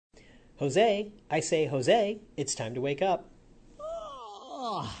Jose, I say, Jose, it's time to wake up.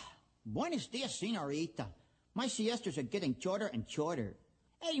 Oh, buenos dias, senorita. My siestas are getting shorter and shorter.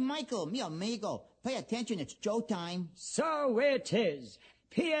 Hey, Michael, mi amigo, pay attention, it's Joe time. So it is.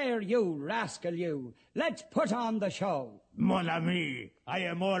 Pierre, you rascal, you. Let's put on the show. Mon ami, I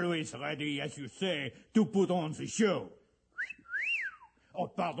am always ready, as you say, to put on the show. Oh,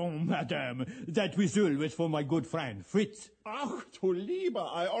 pardon, madame. That whistle was for my good friend, Fritz. Ach, du Lieber,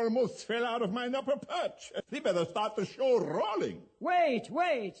 I almost fell out of my upper perch. We better start the show rolling. Wait.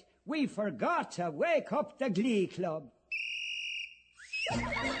 We forgot to wake up the Glee Club. Ole,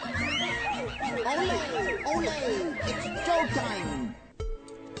 it's Joe time.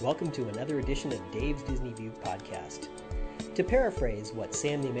 Welcome to another edition of Dave's Disney View podcast. To paraphrase what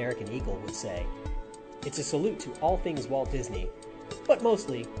Sam the American Eagle would say, it's a salute to all things Walt Disney, but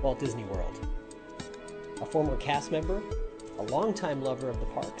mostly Walt Disney World. A former cast member, a longtime lover of the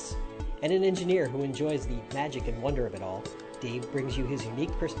parks, and an engineer who enjoys the magic and wonder of it all, Dave brings you his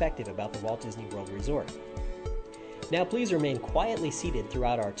unique perspective about the Walt Disney World Resort. Now please remain quietly seated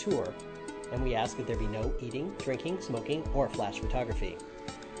throughout our tour, and we ask that there be no eating, drinking, smoking, or flash photography.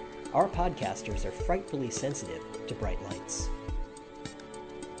 Our podcasters are frightfully sensitive to bright lights.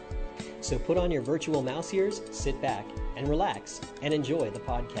 So put on your virtual mouse ears, sit back, and relax, and enjoy the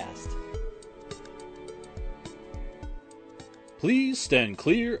podcast. Please stand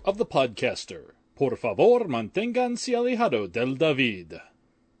clear of the podcaster. Por favor, manténganse alejado del David.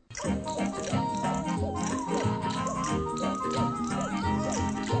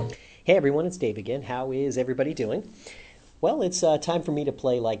 Hey everyone, it's Dave again. How is everybody doing? Well, it's time for me to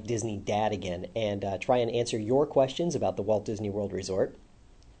play like Disney Dad again and try and answer your questions about the Walt Disney World Resort.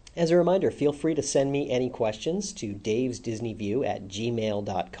 As a reminder, feel free to send me any questions to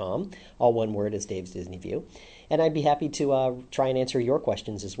davesdisneyview@gmail.com. All one word is Dave's Disney View. And I'd be happy to try and answer your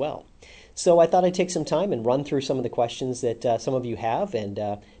questions as well. So I thought I'd take some time and run through some of the questions that some of you have and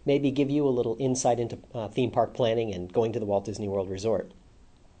maybe give you a little insight into theme park planning and going to the Walt Disney World Resort.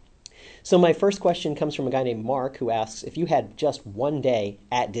 So my first question comes from a guy named Mark who asks, if you had just one day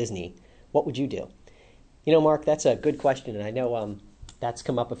at Disney, what would you do? You know, Mark, that's a good question, and I know that's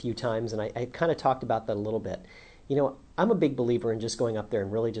come up a few times, and I kind of talked about that a little bit. You know, I'm a big believer in just going up there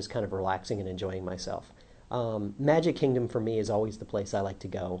and really just kind of relaxing and enjoying myself. Magic Kingdom for me is always the place I like to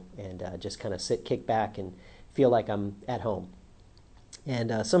go and just kind of sit, kick back, and feel like I'm at home.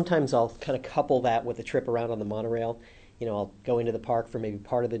 And sometimes I'll kind of couple that with a trip around on the monorail. You know, I'll go into the park for maybe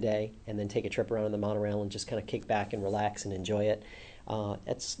part of the day and then take a trip around on the monorail and just kind of kick back and relax and enjoy it.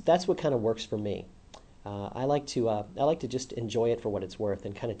 That's what kind of works for me. I like to just enjoy it for what it's worth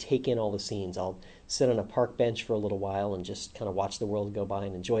and kind of take in all the scenes. I'll sit on a park bench for a little while and just kind of watch the world go by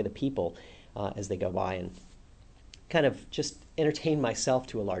and enjoy the people as they go by and kind of just entertain myself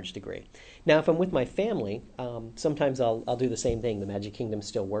to a large degree. Now, if I'm with my family, sometimes I'll do the same thing. The Magic Kingdom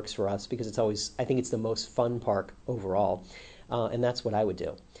still works for us because I think it's the most fun park overall, and that's what I would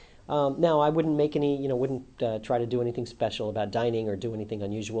do. Now, I wouldn't wouldn't try to do anything special about dining or do anything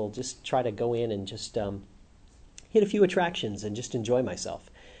unusual. Just try to go in and just hit a few attractions and just enjoy myself.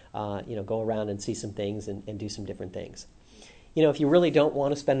 Go around and see some things and do some different things. You know, if you really don't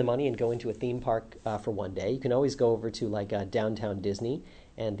want to spend the money and go into a theme park for one day, you can always go over to like Downtown Disney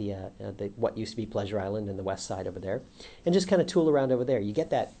and the what used to be Pleasure Island and the West Side over there, and just kind of tool around over there. You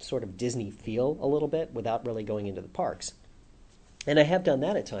get that sort of Disney feel a little bit without really going into the parks. And I have done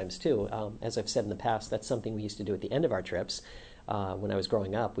that at times too. As I've said in the past, that's something we used to do at the end of our trips. When I was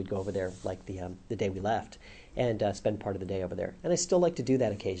growing up, we'd go over there like the day we left and spend part of the day over there. And I still like to do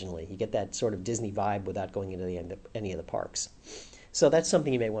that occasionally. You get that sort of Disney vibe without going into any of the parks. So that's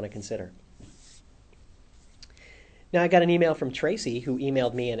something you may want to consider. Now, I got an email from Tracy who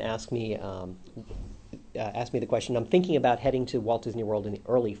emailed me and asked me the question. I'm thinking about heading to Walt Disney World in the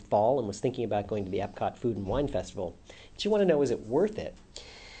early fall and was thinking about going to the Epcot Food and Wine Festival. But you want to know, is it worth it?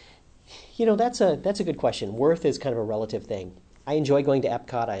 You know, that's a good question. Worth is kind of a relative thing. I enjoy going to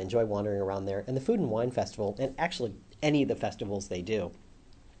Epcot. I enjoy wandering around there. And the Food and Wine Festival, and actually any of the festivals they do.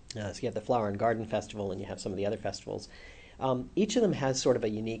 So you have the Flower and Garden Festival and you have some of the other festivals. Each of them has sort of a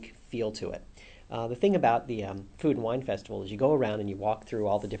unique feel to it. The thing about the Food and Wine Festival is you go around and you walk through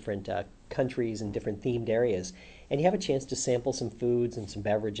all the different countries and different themed areas, and you have a chance to sample some foods and some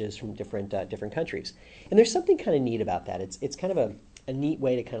beverages from different countries. And there's something kind of neat about that. It's kind of a neat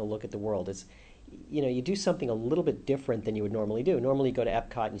way to kind of look at the world. It's, you know, you do something a little bit different than you would normally do. Normally you go to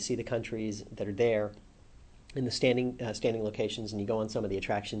Epcot and you see the countries that are there, in the standing locations, and you go on some of the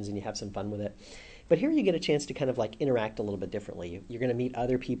attractions and you have some fun with it. But here you get a chance to kind of like interact a little bit differently. You're going to meet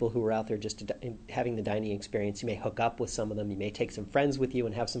other people who are out there just having the dining experience. You may hook up with some of them. You may take some friends with you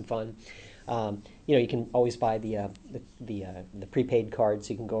and have some fun. You can always buy the prepaid card,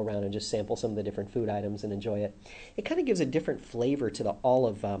 so you can go around and just sample some of the different food items and enjoy it. It kind of gives a different flavor to all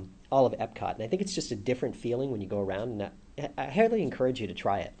of Epcot, and I think it's just a different feeling when you go around. And I highly encourage you to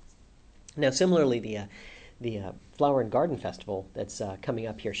try it. Now, similarly, the Flower and Garden Festival that's coming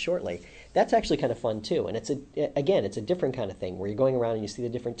up here shortly, that's actually kind of fun too. And it's a different kind of thing where you're going around and you see the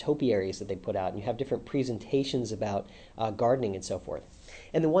different topiaries that they put out, and you have different presentations about gardening and so forth.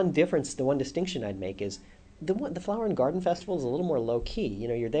 And the one distinction I'd make is the Flower and Garden Festival is a little more low key.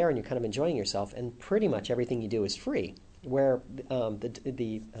 You're there and you're kind of enjoying yourself, and pretty much everything you do is free. Where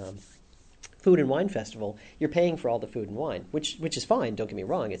the Food and Wine Festival, you're paying for all the food and wine, which is fine. Don't get me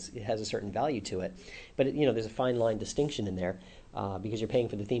wrong; it has a certain value to it, but there's a fine line distinction in there because you're paying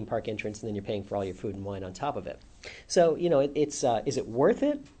for the theme park entrance and then you're paying for all your food and wine on top of it. So is it worth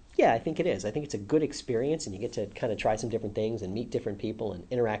it? Yeah, I think it is. I think it's a good experience, and you get to kind of try some different things and meet different people and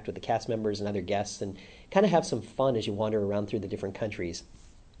interact with the cast members and other guests and kind of have some fun as you wander around through the different countries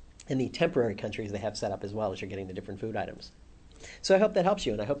and the temporary countries they have set up as well as you're getting the different food items. So I hope that helps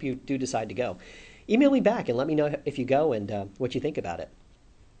you, and I hope you do decide to go. Email me back and let me know if you go and what you think about it.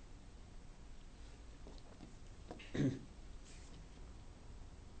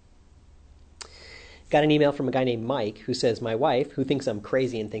 Got an email from a guy named Mike who says, my wife, who thinks I'm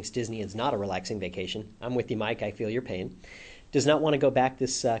crazy and thinks Disney is not a relaxing vacation — I'm with you, Mike, I feel your pain — does not want to go back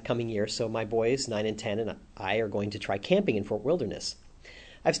this coming year, so my boys, 9 and 10, and I are going to try camping in Fort Wilderness.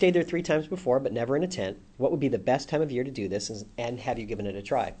 I've stayed there 3 times before, but never in a tent. What would be the best time of year to do this, and have you given it a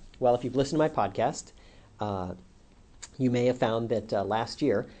try? Well, if you've listened to my podcast, you may have found that last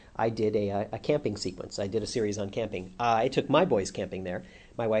year I did a camping sequence. I did a series on camping. I took my boys camping there.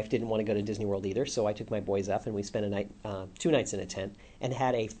 My wife didn't want to go to Disney World either, so I took my boys up, and we spent 2 nights in a tent and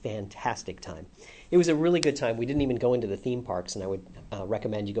had a fantastic time. It was a really good time. We didn't even go into the theme parks, and I would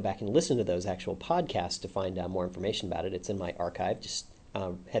recommend you go back and listen to those actual podcasts to find out more information about it. It's in my archive. Just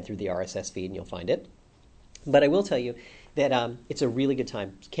head through the RSS feed and you'll find it. But I will tell you that it's a really good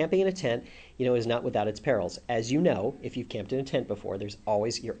time. Camping in a tent, is not without its perils. As you know, if you've camped in a tent before,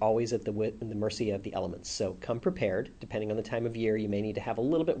 you're always at the mercy of the elements. So come prepared. Depending on the time of year, you may need to have a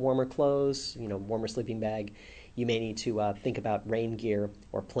little bit warmer clothes, warmer sleeping bag. You may need to think about rain gear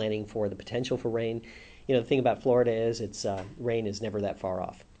or planning for the potential for rain. The thing about Florida is rain is never that far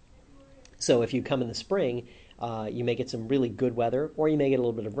off. So if you come in the spring, you may get some really good weather, or you may get a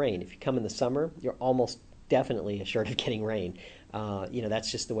little bit of rain. If you come in the summer, you're almost definitely assured of getting rain.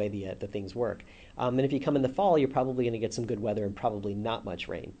 That's just the way the things work. And if you come in the fall, you're probably going to get some good weather and probably not much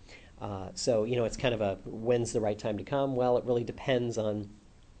rain. So it's kind of when's the right time to come? Well, it really depends on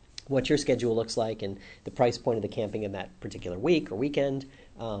what your schedule looks like and the price point of the camping in that particular week or weekend,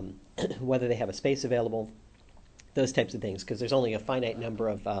 whether they have a space available, those types of things, because there's only a finite number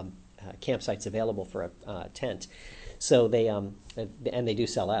of campsites available for a tent. So they do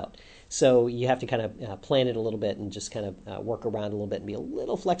sell out. So you have to kind of plan it a little bit and just kind of work around a little bit and be a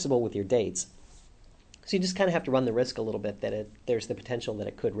little flexible with your dates. So you just kind of have to run the risk a little bit that there's the potential that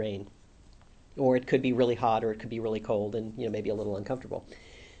it could rain, or it could be really hot, or it could be really cold and maybe a little uncomfortable.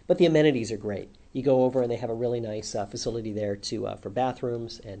 But the amenities are great. You go over and they have a really nice facility there for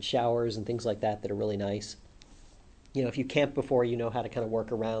bathrooms and showers and things like that are really nice. If you camped before, you know how to kind of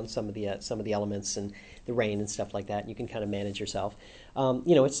work around some of the elements and the rain and stuff like that, and you can kind of manage yourself.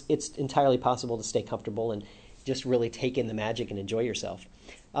 It's entirely possible to stay comfortable and just really take in the magic and enjoy yourself.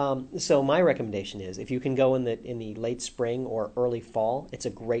 So my recommendation is, if you can go in the late spring or early fall, it's a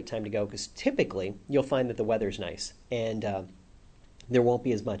great time to go, because typically you'll find that the weather's nice and there won't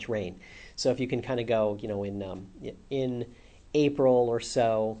be as much rain. So if you can kind of go, in April or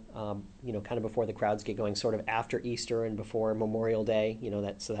so, kind of before the crowds get going, sort of after Easter and before Memorial Day,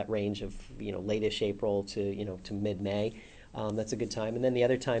 that range of late-ish April to mid-May. That's a good time. And then the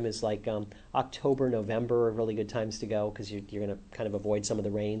other time is like October, November are really good times to go, because you're going to kind of avoid some of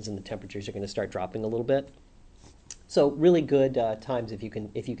the rains and the temperatures are going to start dropping a little bit. So really good times if you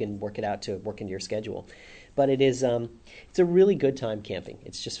can work it out to work into your schedule. But it's a really good time camping.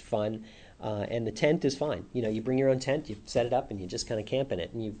 It's just fun. And the tent is fine. You bring your own tent, you set it up, and you just kind of camp in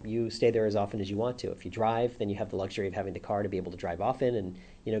it. And you stay there as often as you want to. If you drive, then you have the luxury of having the car to be able to drive often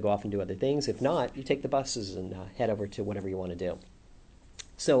and go off and do other things. If not, you take the buses and head over to whatever you want to do.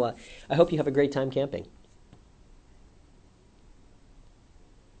 So I hope you have a great time camping.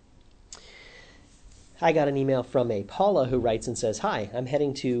 I got an email from a Paula who writes and says, "Hi, I'm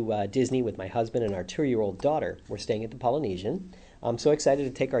heading to Disney with my husband and our 2-year-old daughter. We're staying at the Polynesian. I'm so excited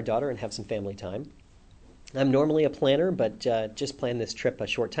to take our daughter and have some family time. I'm normally a planner, but just planned this trip a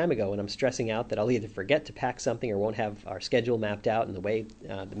short time ago, and I'm stressing out that I'll either forget to pack something or won't have our schedule mapped out in the way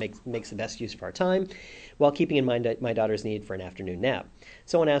that makes the best use of our time, while keeping in mind my daughter's need for an afternoon nap.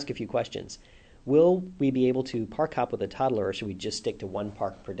 So I want to ask a few questions. Will we be able to park hop with a toddler, or should we just stick to one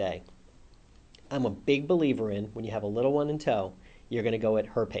park per day?" I'm a big believer in, when you have a little one in tow, you're going to go at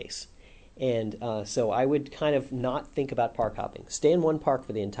her pace. And so I would kind of not think about park hopping. Stay in one park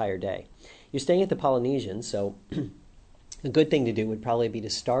for the entire day. You're staying at the Polynesian, so a good thing to do would probably be to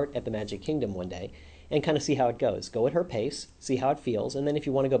start at the Magic Kingdom one day and kind of see how it goes. Go at her pace, see how it feels, and then if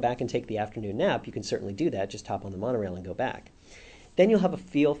you want to go back and take the afternoon nap, you can certainly do that. Just hop on the monorail and go back. Then you'll have a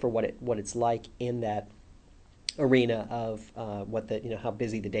feel for what it's like in that arena of how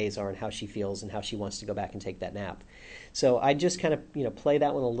busy the days are and how she feels and how she wants to go back and take that nap. So I just kind of play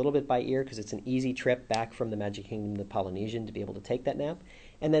that one a little bit by ear, because it's an easy trip back from the Magic Kingdom to the Polynesian to be able to take that nap.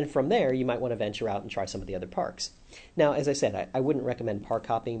 And then from there, you might want to venture out and try some of the other parks. Now, as I said, I wouldn't recommend park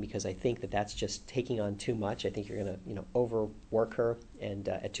hopping, because I think that's just taking on too much. I think you're going to overwork her, and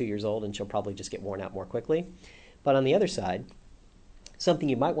at 2 years old, and she'll probably just get worn out more quickly. But on the other side, something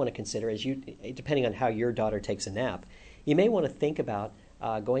you might want to consider is, depending on how your daughter takes a nap, you may want to think about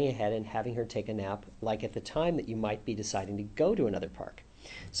going ahead and having her take a nap like at the time that you might be deciding to go to another park.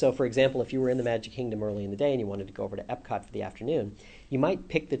 So, for example, if you were in the Magic Kingdom early in the day and you wanted to go over to Epcot for the afternoon, you might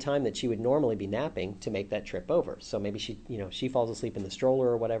pick the time that she would normally be napping to make that trip over. So maybe she falls asleep in the stroller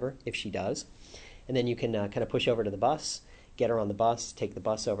or whatever, if she does, and then you can kind of push over to the bus, get her on the bus, take the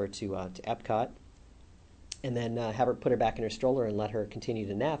bus over to Epcot, and then have her put her back in her stroller and let her continue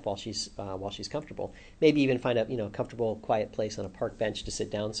to nap while she's comfortable. Maybe even find a comfortable, quiet place on a park bench to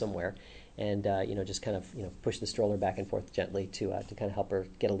sit down somewhere, and just kind of push the stroller back and forth gently to kind of help her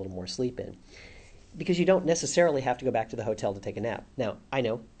get a little more sleep in. Because you don't necessarily have to go back to the hotel to take a nap. Now, I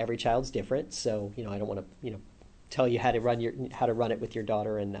know every child's different, so I don't want to tell you how to run it with your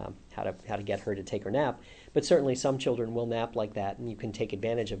daughter and how to get her to take her nap. But certainly some children will nap like that, and you can take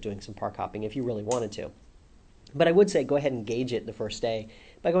advantage of doing some park hopping if you really wanted to. But I would say go ahead and gauge it the first day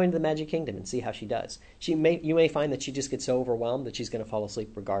by going to the Magic Kingdom and see how she does. You may find that she just gets so overwhelmed that she's going to fall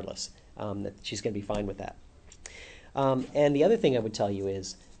asleep regardless, that she's going to be fine with that. And the other thing I would tell you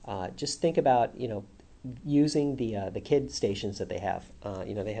is just think about using the kid stations that they have.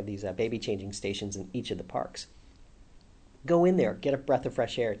 They have these baby changing stations in each of the parks. Go in there, get a breath of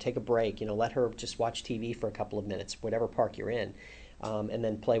fresh air, take a break. Let her just watch TV for a couple of minutes, whatever park you're in. And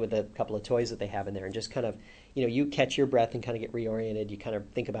then play with a couple of toys that they have in there, and just kind of, you catch your breath and kind of get reoriented. You kind of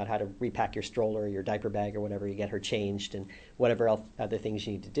think about how to repack your stroller or your diaper bag or whatever, you get her changed and whatever else, other things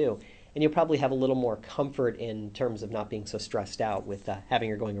you need to do. And you'll probably have a little more comfort in terms of not being so stressed out with having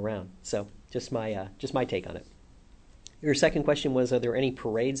her going around. So just my take on it. Your second question was, are there any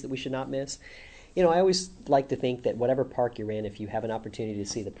parades that we should not miss? I always like to think that whatever park you're in, if you have an opportunity to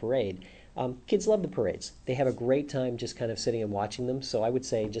see the parade, kids love the parades. They have a great time just kind of sitting and watching them. So I would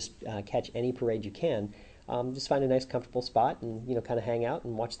say just catch any parade you can. Just find a nice, comfortable spot and kind of hang out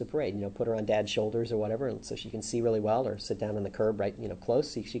and watch the parade. Put her on Dad's shoulders or whatever, so she can see really well, or sit down on the curb right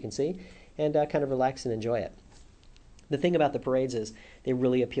close so she can see, and kind of relax and enjoy it. The thing about the parades is they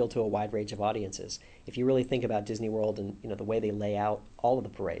really appeal to a wide range of audiences. If you really think about Disney World and the way they lay out all of the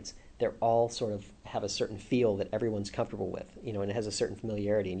parades, they're all sort of have a certain feel that everyone's comfortable with, and it has a certain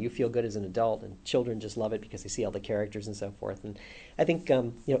familiarity, and you feel good as an adult, and children just love it because they see all the characters and so forth. And I think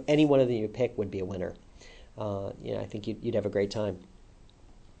any one of them you pick would be a winner. I think you'd have a great time.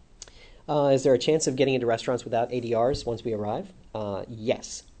 Is there a chance of getting into restaurants without ADRs once we arrive?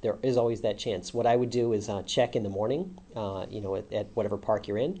 Yes, there is always that chance. What I would do is check in the morning, at whatever park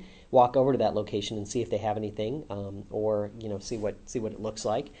you're in, walk over to that location and see if they have anything, or see what it looks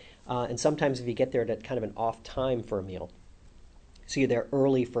like. And sometimes if you get there at kind of an off time for a meal, so you're there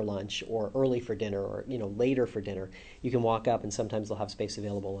early for lunch or early for dinner or later for dinner, you can walk up and sometimes they'll have space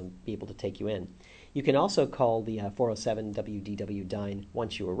available and be able to take you in. You can also call the 407 WDW Dine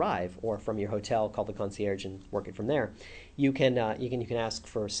once you arrive, or from your hotel, call the concierge and work it from there. You can ask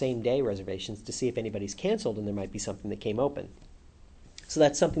for same day reservations to see if anybody's canceled and there might be something that came open. So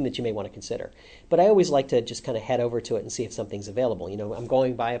that's something that you may want to consider. But I always like to just kind of head over to it and see if something's available. I'm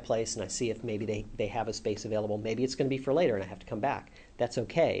going by a place and I see if maybe they have a space available. Maybe it's going to be for later and I have to come back. That's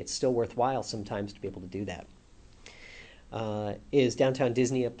okay. It's still worthwhile sometimes to be able to do that. Is Downtown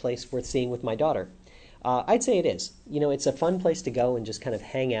Disney a place worth seeing with my daughter? I'd say it is. It's a fun place to go and just kind of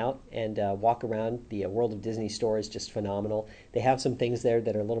hang out and walk around. The World of Disney store is just phenomenal. They have some things there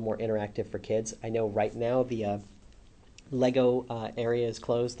that are a little more interactive for kids. I know right now the Lego area is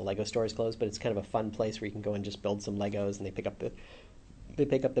closed, the Lego store is closed, but it's kind of a fun place where you can go and just build some Legos, and they pick up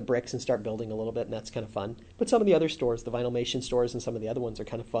the bricks and start building a little bit, and that's kind of fun. But some of the other stores, the Vinylmation stores and some of the other ones, are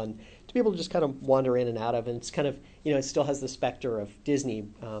kind of fun to be able to just kind of wander in and out of. And it's kind of, it still has the specter of Disney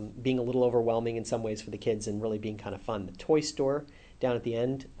being a little overwhelming in some ways for the kids and really being kind of fun. The toy store down at the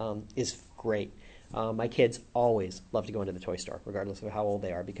end is great. My kids always love to go into the toy store, regardless of how old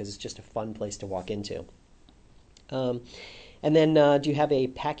they are, because it's just a fun place to walk into. And then, do you have a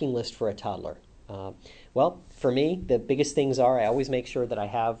packing list for a toddler? Well, for me, the biggest things are I always make sure that I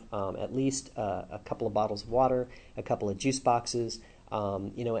have at least a couple of bottles of water, a couple of juice boxes,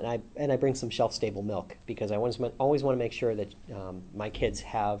 and I bring some shelf-stable milk, because I always want to make sure that my kids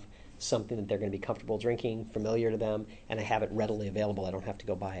have something that they're going to be comfortable drinking, familiar to them, and I have it readily available. I don't have to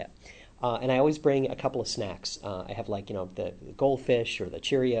go buy it. And I always bring a couple of snacks. I have the Goldfish or the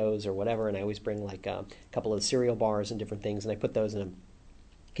Cheerios or whatever, and I always bring a couple of cereal bars and different things, and I put those in a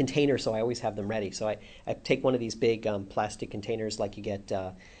container, so I always have them ready. So I take one of these big plastic containers like you get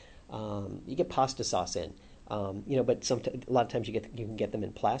pasta sauce in, but a lot of times you can get them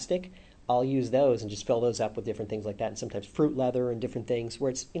in plastic. I'll use those and just fill those up with different things like that, and sometimes fruit leather and different things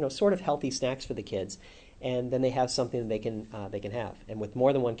where it's sort of healthy snacks for the kids, and then they have something that they can have. And with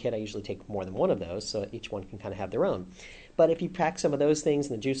more than one kid, I usually take more than one of those, so each one can kind of have their own. But if you pack some of those things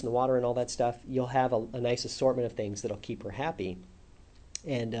and the juice and the water and all that stuff, you'll have a nice assortment of things that'll keep her happy.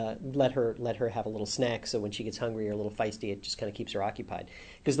 And let her have a little snack, so when she gets hungry or a little feisty, it just kind of keeps her occupied.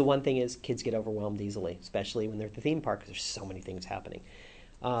 Because the one thing is, kids get overwhelmed easily, especially when they're at the theme park, because there's so many things happening.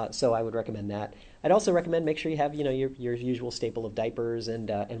 So I would recommend that. I'd also recommend make sure you have your usual staple of diapers and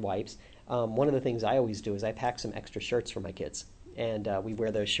wipes. One of the things I always do is I pack some extra shirts for my kids. And we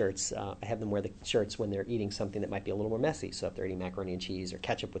wear those shirts. I have them wear the shirts when they're eating something that might be a little more messy. So if they're eating macaroni and cheese or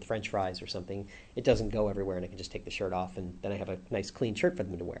ketchup with French fries or something, it doesn't go everywhere, and I can just take the shirt off, and then I have a nice clean shirt for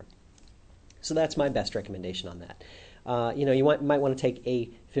them to wear. So that's my best recommendation on that. You might want to take a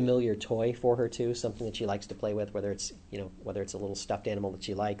familiar toy for her too, something that she likes to play with, whether it's a little stuffed animal that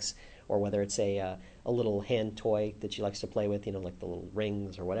she likes, or whether it's a little hand toy that she likes to play with, like the little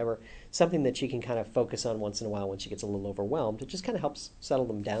rings or whatever. Something that she can kind of focus on once in a while when she gets a little overwhelmed. It just kind of helps settle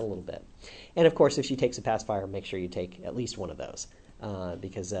them down a little bit. And of course, if she takes a pacifier, make sure you take at least one of those,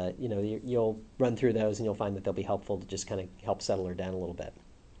 because you'll run through those and you'll find that they'll be helpful to just kind of help settle her down a little bit.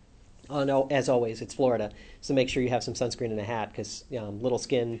 Oh no, as always, it's Florida, so make sure you have some sunscreen and a hat, because little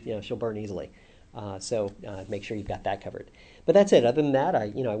skin, she'll burn easily. So make sure you've got that covered. But that's it. Other than that,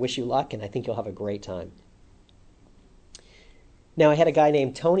 I wish you luck, and I think you'll have a great time. Now, I had a guy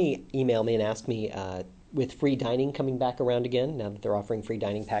named Tony email me and ask me, with free dining coming back around again, now that they're offering free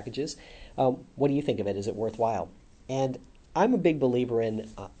dining packages, what do you think of it? Is it worthwhile? And I'm a big believer in,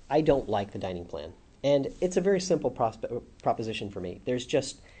 I don't like the dining plan. And it's a very simple proposition for me.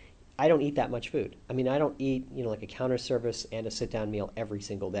 I don't eat that much food. I mean, I don't eat, like a counter service and a sit-down meal every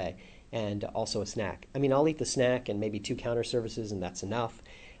single day, and also a snack. I mean, I'll eat the snack and maybe 2 counter services, and that's enough.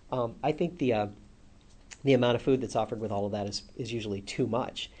 I think the amount of food that's offered with all of that is usually too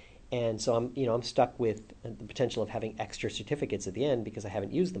much. And so I'm stuck with the potential of having extra certificates at the end because I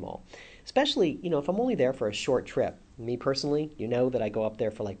haven't used them all. Especially, if I'm only there for a short trip. Me personally, that I go up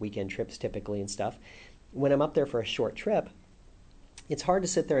there for like weekend trips typically and stuff. When I'm up there for a short trip, it's hard to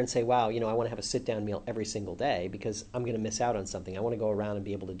sit there and say, wow, I want to have a sit-down meal every single day because I'm going to miss out on something. I want to go around and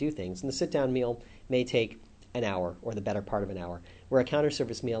be able to do things. And the sit-down meal may take an hour or the better part of an hour, where a counter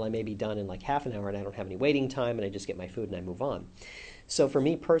service meal I may be done in like half an hour and I don't have any waiting time and I just get my food and I move on. So for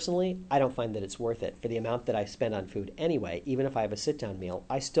me personally, I don't find that it's worth it. For the amount that I spend on food anyway, even if I have a sit-down meal,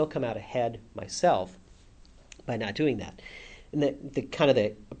 I still come out ahead myself by not doing that. And the kind of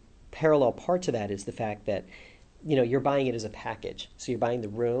the parallel part to that is the fact that you're buying it as a package. So you're buying the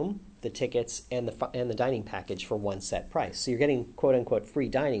room, the tickets, and the dining package for one set price. So you're getting quote unquote free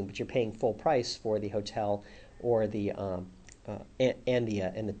dining, but you're paying full price for the hotel or the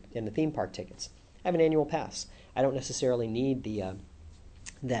theme park tickets. I have an annual pass. I don't necessarily need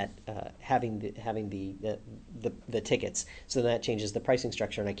having the tickets, so that changes the pricing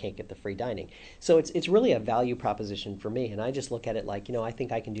structure and I can't get the free dining. So it's really a value proposition for me, and I just look at it like, I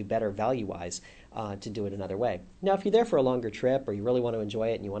think I can do better value-wise to do it another way. Now, if you're there for a longer trip or you really want to enjoy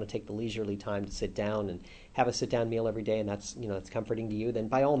it and you want to take the leisurely time to sit down and have a sit-down meal every day and that's comforting to you, then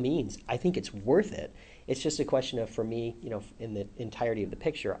by all means, I think it's worth it. It's just a question of, for me, in the entirety of the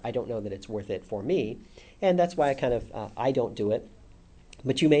picture, I don't know that it's worth it for me, and that's why I don't do it.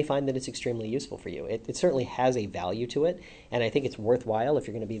 But you may find that it's extremely useful for you. It certainly has a value to it, and I think it's worthwhile if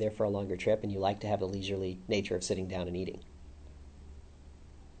you're going to be there for a longer trip and you like to have the leisurely nature of sitting down and eating.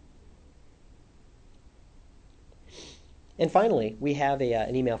 And finally, we have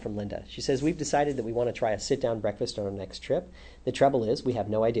an email from Linda. She says, we've decided that we want to try a sit-down breakfast on our next trip. The trouble is we have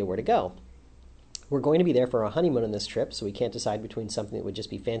no idea where to go. We're going to be there for our honeymoon on this trip, so we can't decide between something that would just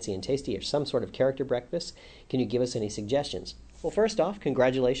be fancy and tasty or some sort of character breakfast. Can you give us any suggestions? Well, first off,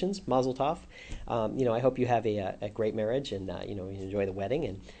 congratulations, Mazel Tov. I hope you have a great marriage and you enjoy the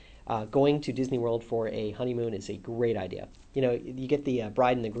wedding. And going to Disney World for a honeymoon is a great idea. You get the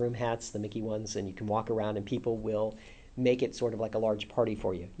bride and the groom hats, the Mickey ones, and you can walk around and people will make it sort of like a large party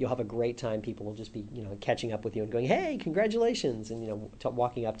for you. You'll have a great time. People will just be catching up with you and going, hey, congratulations, and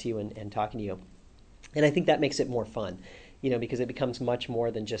walking up to you and talking to you. And I think that makes it more fun, because it becomes much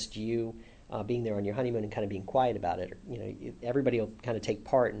more than just you being there on your honeymoon and kind of being quiet about it. Everybody will kind of take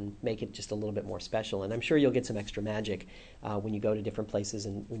part and make it just a little bit more special. And I'm sure you'll get some extra magic when you go to different places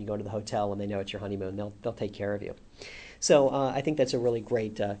and when you go to the hotel and they know it's your honeymoon. They'll take care of you. So I think that's a really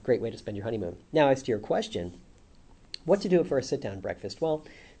great way to spend your honeymoon. Now, as to your question, what to do for a sit-down breakfast? Well,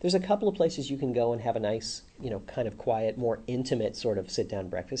 there's a couple of places you can go and have a nice, kind of quiet, more intimate sort of sit-down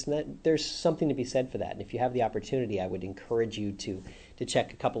breakfast, and there's something to be said for that. And if you have the opportunity, I would encourage you to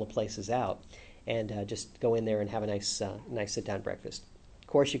check a couple of places out and just go in there and have a nice sit-down breakfast. Of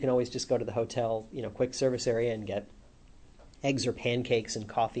course, you can always just go to the hotel, quick service area and get eggs or pancakes and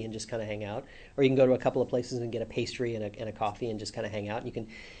coffee and just kind of hang out. Or you can go to a couple of places and get a pastry and a coffee and just kind of hang out. And you can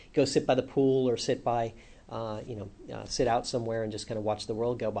go sit by the pool or sit by sit out somewhere and just kind of watch the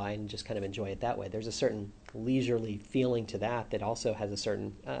world go by and just kind of enjoy it that way. There's a certain leisurely feeling to that also has a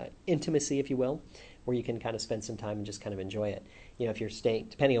certain intimacy, if you will, where you can kind of spend some time and just kind of enjoy it. If you're staying,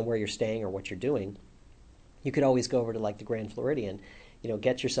 depending on where you're staying or what you're doing, you could always go over to like the Grand Floridian,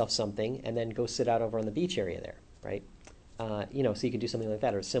 get yourself something and then go sit out over on the beach area there, right? So you could do something like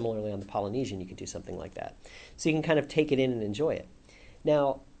that, or similarly on the Polynesian, you could do something like that. So you can kind of take it in and enjoy it.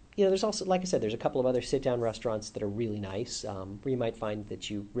 Now, there's also, like I said, there's a couple of other sit-down restaurants that are really nice, where you might find that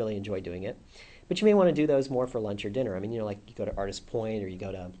you really enjoy doing it. But you may want to do those more for lunch or dinner. I mean, like you go to Artist Point or you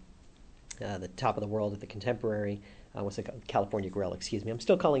go to the Top of the World at the Contemporary, what's it called? California Grill, excuse me. I'm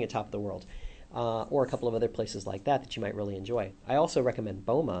still calling it Top of the World. Or a couple of other places like that you might really enjoy. I also recommend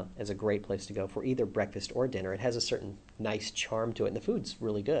Boma as a great place to go for either breakfast or dinner. It has a certain nice charm to it, and the food's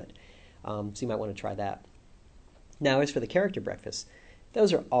really good. So you might want to try that. Now, as for the character breakfasts,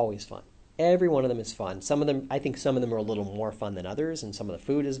 those are always fun. Every one of them is fun. I think some of them are a little more fun than others, and some of the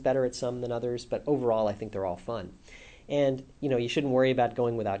food is better at some than others, but overall I think they're all fun. And, you shouldn't worry about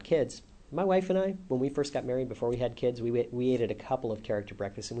going without kids. My wife and I, when we first got married, before we had kids, we ate at a couple of character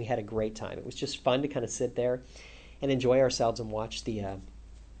breakfasts, and we had a great time. It was just fun to kind of sit there and enjoy ourselves and watch the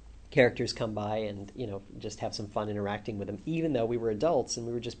characters come by and, just have some fun interacting with them, even though we were adults and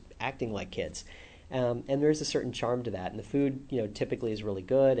we were just acting like kids. And there's a certain charm to that. And the food, typically is really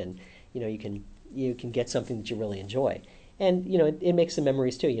good, and, you can get something that you really enjoy. And, it makes some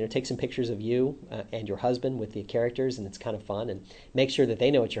memories too. Take some pictures of you and your husband with the characters, and it's kind of fun. And make sure that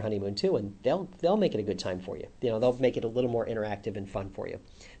they know it's your honeymoon too, and they'll make it a good time for you. They'll make it a little more interactive and fun for you.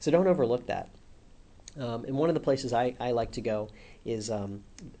 So don't overlook that. And one of the places I like to go is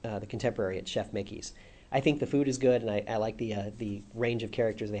the Contemporary at Chef Mickey's. I think the food is good, and I like the range of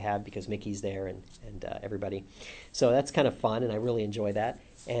characters they have because Mickey's there and everybody. So that's kind of fun, and I really enjoy that.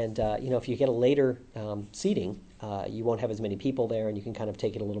 And, if you get a later seating, you won't have as many people there, and you can kind of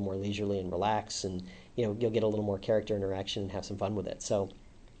take it a little more leisurely and relax, and, you'll get a little more character interaction and have some fun with it. So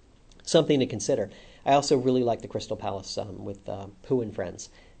something to consider. I also really like the Crystal Palace with Pooh and Friends.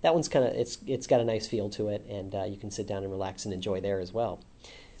 That one's kind of, it's got a nice feel to it, and you can sit down and relax and enjoy there as well.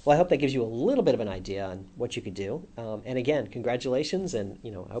 Well, I hope that gives you a little bit of an idea on what you could do. And again, congratulations, and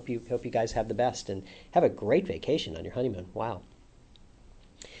I hope you guys have the best and have a great vacation on your honeymoon. Wow.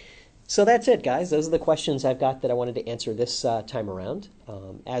 So that's it, guys. Those are the questions I've got that I wanted to answer this time around.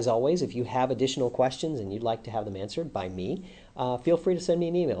 As always, if you have additional questions and you'd like to have them answered by me, feel free to send me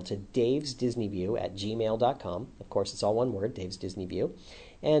an email to davesdisneyview@gmail.com. Of course, it's all one word, Dave's Disney View.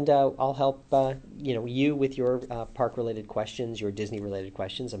 And I'll help you with your park-related questions, your Disney-related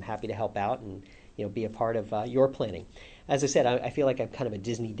questions. I'm happy to help out and be a part of your planning. As I said, I feel like I'm kind of a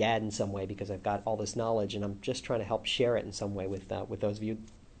Disney dad in some way because I've got all this knowledge, and I'm just trying to help share it in some way with those of you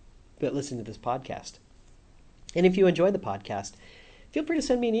that listen to this podcast. And if you enjoy the podcast, feel free to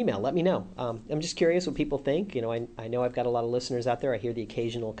send me an email. Let me know. I'm just curious what people think. I know I've got a lot of listeners out there. I hear the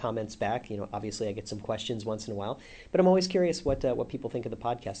occasional comments back. Obviously I get some questions once in a while, but I'm always curious what people think of the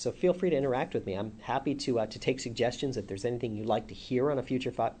podcast. So feel free to interact with me. I'm happy to take suggestions. If there's anything you'd like to hear on a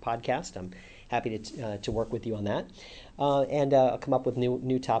future podcast, I'm happy to work with you on that, and I'll come up with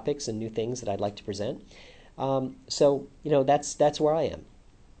new topics and new things that I'd like to present. So that's where I am,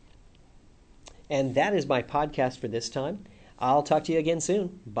 and that is my podcast for this time. I'll talk to you again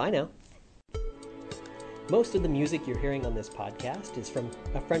soon. Bye now. Most of the music you're hearing on this podcast is from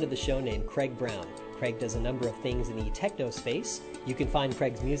a friend of the show named Craig Brown. Craig does a number of things in the techno space. You can find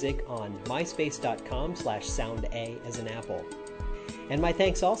Craig's music on myspace.com/sounda as an apple. And my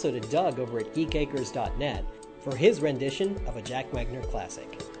thanks also to Doug over at geekacres.net for his rendition of a Jack Wagner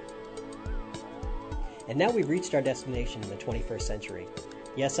classic. And now we've reached our destination in the 21st century.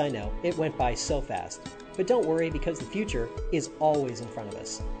 Yes, I know, it went by so fast. But don't worry, because the future is always in front of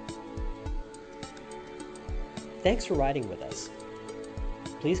us. Thanks for riding with us.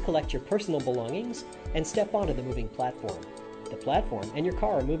 Please collect your personal belongings and step onto the moving platform. The platform and your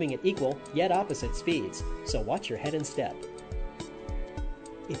car are moving at equal yet opposite speeds, so watch your head and step.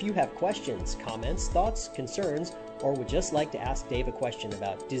 If you have questions, comments, thoughts, concerns, or would just like to ask Dave a question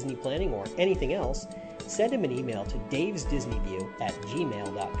about Disney planning or anything else, send him an email to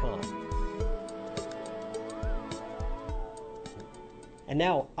davesdisneyview@gmail.com. And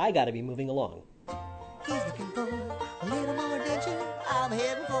now I gotta be moving along. He's looking for a little more adventure. I'm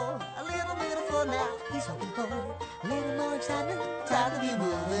heading for a little bit of fun now. He's hoping for a little more excitement. Time to be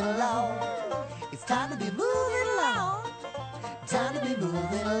moving along. It's time to be moving along. Time to be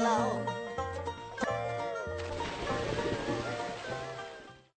moving along.